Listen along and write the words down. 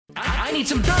I need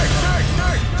some dirt.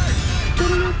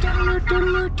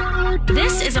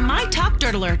 This is a My Talk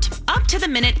Dirt Alert. Up to the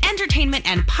minute entertainment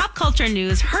and pop culture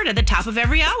news heard at the top of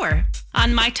every hour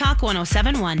on My Talk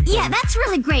 107.1. Yeah, that's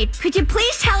really great. Could you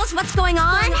please tell us what's going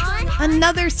on?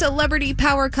 Another celebrity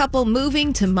power couple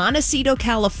moving to Montecito,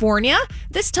 California.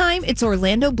 This time, it's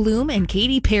Orlando Bloom and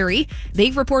Katy Perry.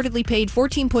 They've reportedly paid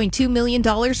 $14.2 million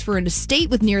for an estate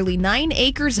with nearly 9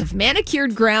 acres of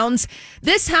manicured grounds.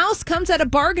 This house comes at a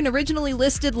bargain, originally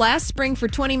listed last spring for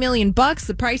 $20 million.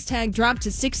 The price tag dropped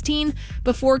to 16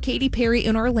 before Katy Perry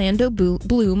and Orlando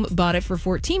Bloom bought it for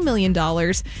 $14 million.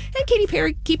 And Katy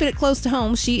Perry keeping it close to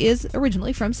home. She is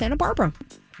originally from Santa Barbara.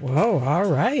 Whoa, all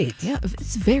right. Yeah,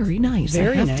 it's very nice,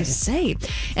 Very I have nice. to say.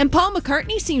 And Paul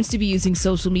McCartney seems to be using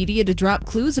social media to drop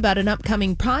clues about an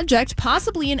upcoming project,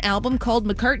 possibly an album called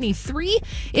McCartney 3.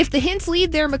 If the hints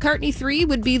lead there, McCartney 3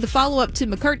 would be the follow-up to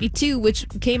McCartney 2, which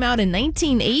came out in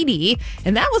 1980.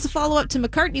 And that was a follow-up to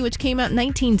McCartney, which came out in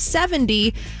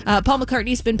 1970. Paul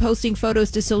McCartney's been posting photos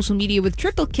to social media with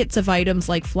triple kits of items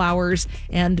like flowers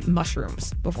and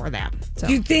mushrooms before that. So.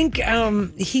 Do you think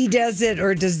he does it,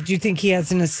 or do you think he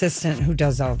has an assistant who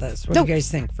does all this? What do you guys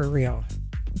think, for real?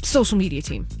 Social media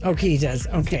team. Okay, he does.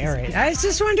 Okay, all right. I was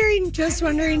just wondering.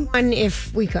 One,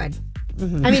 if we could.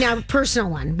 Mm-hmm. I mean, a personal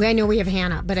one. I know we have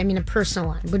Hannah, but I mean, a personal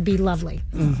one would be lovely.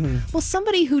 Mm-hmm. Well,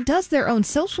 somebody who does their own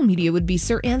social media would be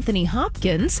Sir Anthony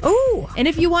Hopkins. Oh. And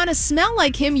if you want to smell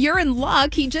like him, you're in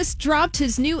luck. He just dropped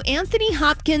his new Anthony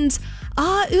Hopkins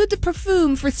Eau de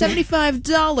Parfum for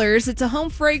 $75. It's a home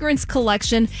fragrance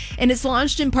collection, and it's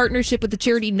launched in partnership with the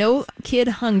charity No Kid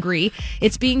Hungry.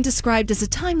 It's being described as a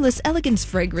timeless elegance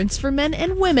fragrance for men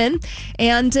and women,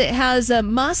 and it has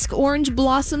musk, orange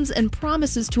blossoms, and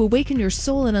promises to awaken your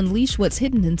soul and unleash what's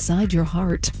hidden inside your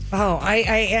heart. Oh,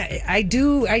 I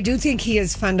do think he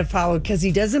is fun to follow because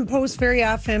he doesn't post very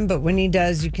often, but when he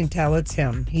does, you can tell it's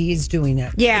him. He's doing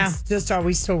it. Yeah. It's just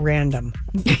always so random.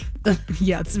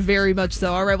 Yeah, it's very much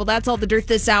so. All right, well, that's all the dirt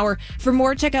this hour. For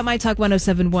more, check out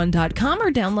mytalk1071.com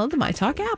or download the MyTalk app.